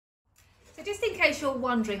So just in case you're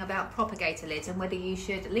wondering about propagator lids and whether you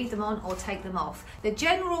should leave them on or take them off, the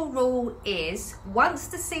general rule is once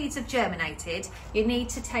the seeds have germinated, you need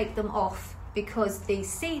to take them off because the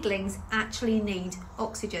seedlings actually need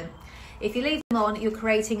oxygen. If you leave them on, you're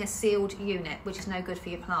creating a sealed unit, which is no good for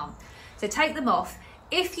your plant. So take them off.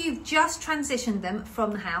 If you've just transitioned them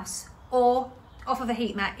from the house or off of a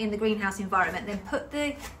heat mat in the greenhouse environment, then put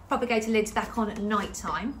the propagator lids back on at night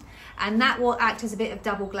time, and that will act as a bit of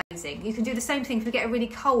double glazing. You can do the same thing if you get a really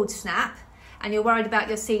cold snap and you're worried about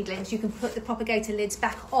your seedlings. You can put the propagator lids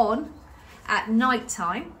back on at night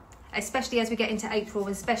time, especially as we get into April,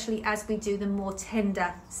 and especially as we do the more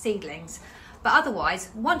tender seedlings. But otherwise,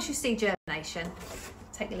 once you see germination,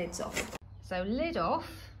 take the lids off. So lid off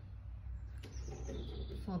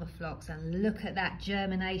for the phlox, and look at that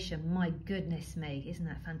germination. My goodness me, isn't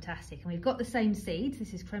that fantastic? And we've got the same seeds.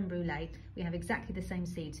 This is creme brulee. We have exactly the same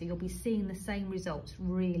seeds, so you'll be seeing the same results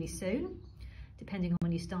really soon, depending on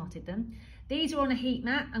when you started them. These are on a heat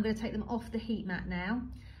mat. I'm going to take them off the heat mat now.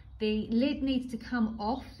 The lid needs to come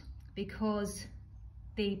off because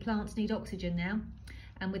the plants need oxygen now.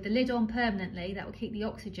 And with the lid on permanently, that will keep the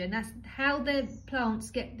oxygen. That's how the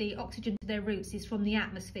plants get the oxygen to their roots, is from the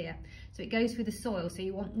atmosphere. So it goes through the soil. So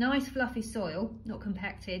you want nice fluffy soil, not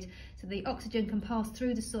compacted, so the oxygen can pass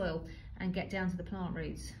through the soil and get down to the plant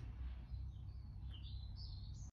roots.